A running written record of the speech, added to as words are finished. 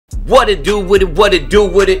What it do with it, what it do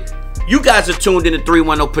with it. You guys are tuned in to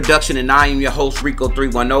 310 Production, and I am your host, Rico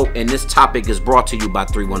 310, and this topic is brought to you by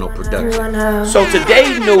 310 Production. So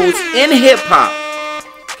today's news in hip-hop,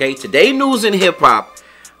 okay, today's news in hip-hop,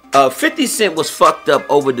 50 Cent was fucked up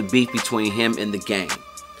over the beef between him and the Game.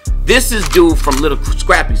 This is due from Lil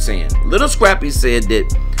Scrappy Said. Lil Scrappy said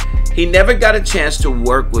that he never got a chance to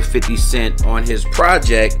work with 50 Cent on his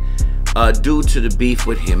project due to the beef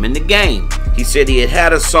with him and the Game. He said he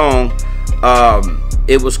had a song,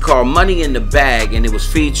 it was called Money in the Bag, and it was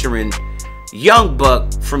featuring Young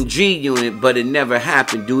Buck from G Unit, but it never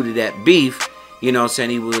happened due to that beef. You know what I'm saying?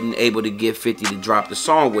 He wasn't able to get 50 to drop the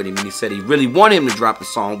song with him, and he said he really wanted him to drop the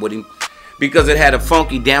song with him because it had a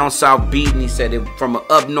funky down south beat, and he said it from an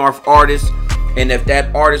up north artist, and if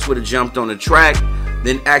that artist would have jumped on the track,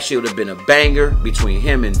 then actually it would have been a banger between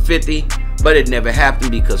him and 50. But it never happened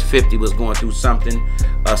because 50 was going through something,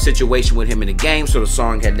 a situation with him in the Game, so the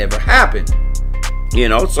song had never happened. You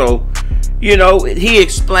know, so, you know, he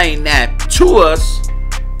explained that to us.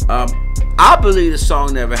 I believe the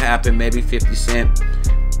song never happened. Maybe 50 Cent.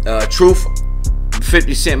 Truth,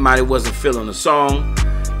 50 Cent might have wasn't feeling the song,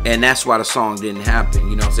 and that's why the song didn't happen.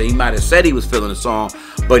 You know what I'm saying? He might have said he was feeling the song,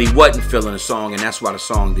 but he wasn't feeling the song, and that's why the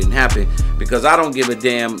song didn't happen. Because I don't give a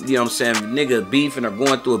damn, you know what I'm saying, nigga beefing or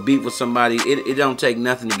going through a beef with somebody, it don't take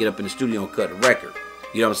nothing to get up in the studio and cut a record.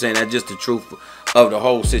 You know what I'm saying? That's just the truth of the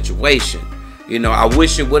whole situation. You know, I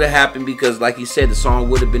wish it would have happened because, like he said, the song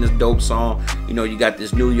would have been a dope song. You know, you got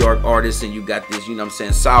this New York artist and you got this, you know what I'm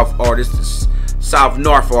saying, South artist, this South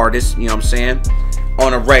North artist, you know what I'm saying,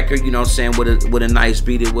 on a record, you know what I'm saying, with a nice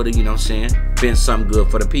beat. It would have, you know what I'm saying, been something good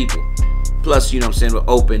for the people. Plus, you know what I'm saying, would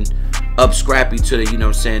open up Scrappy to the, you know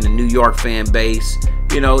what I'm saying, the New York fan base.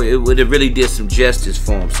 You know, it would have really did some justice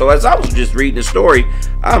for him. So as I was just reading the story,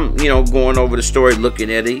 I'm, you know, going over the story,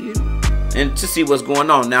 looking at it, and to see what's going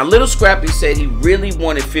on. Now, Lil Scrappy said he really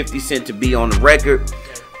wanted 50 Cent to be on the record,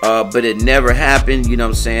 but it never happened, you know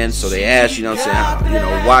what I'm saying? So they asked, you know what I'm saying, you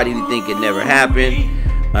know, why did he think it never happened?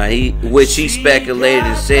 Which he speculated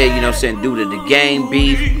and said, you know what I'm saying, due to the Game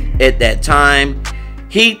beef at that time.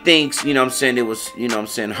 He thinks, you know what I'm saying, it was, you know what I'm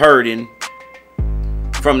saying, hurting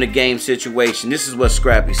from the Game situation. This is what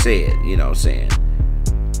Scrappy said, you know what I'm saying.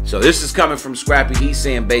 So this is coming from Scrappy. He's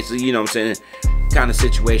saying basically, you know what I'm saying, kind of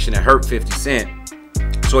situation that hurt 50 Cent,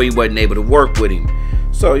 so he wasn't able to work with him.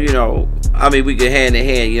 So, you know, I mean, we could hand in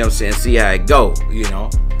hand, you know what I'm saying, see how it go, you know.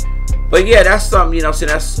 But yeah, that's something, you know what I'm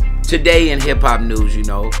saying, that's today in hip-hop news, you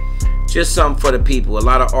know. Just something for the people. A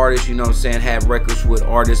lot of artists, you know what I'm saying, have records with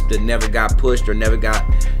artists that never got pushed or never got,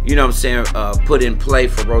 you know what I'm saying, put in play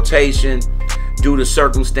for rotation due to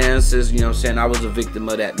circumstances, you know what I'm saying. I was a victim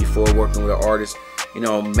of that before, working with an artist. You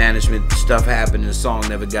know, management stuff happened and the song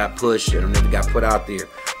never got pushed or never got put out there.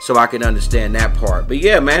 So I can understand that part. But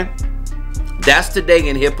yeah, man, that's today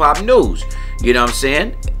in hip-hop news. You know what I'm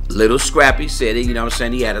saying? Lil Scrappy said it, you know what I'm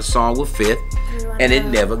saying? He had a song with Fifth and it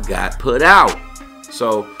never got put out.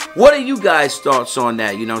 So what are you guys' thoughts on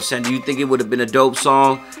that? You know what I'm saying? Do you think it would have been a dope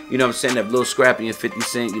song? You know what I'm saying? If Lil Scrappy and 50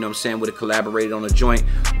 Cent, you know what I'm saying, would have collaborated on a joint.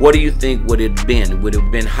 What do you think would it have been? Would it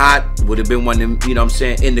have been hot? Would it have been one of them, you know what I'm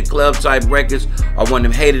saying, in the club type records? Or one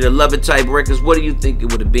of them hated or love it type records? What do you think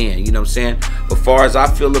it would have been? You know what I'm saying? As far as I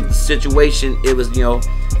feel of the situation, it was, you know,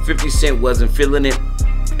 50 Cent wasn't feeling it.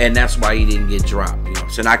 And that's why he didn't get dropped. You know,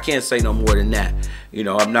 so I can't say no more than that. You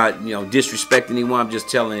know, I'm not, you know, disrespecting anyone. I'm just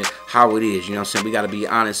telling it how it is. You know what I'm saying? We got to be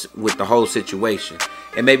honest with the whole situation.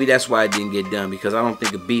 And maybe that's why it didn't get done, because I don't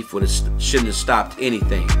think a beef shouldn't have stopped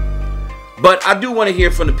anything. But I do want to hear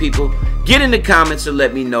from the people. Get in the comments and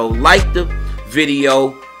let me know. Like the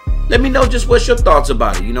video. Let me know just what's your thoughts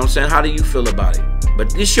about it. You know what I'm saying? How do you feel about it?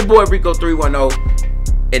 But this your boy Rico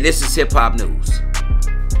 310, and this is Hip Hop News.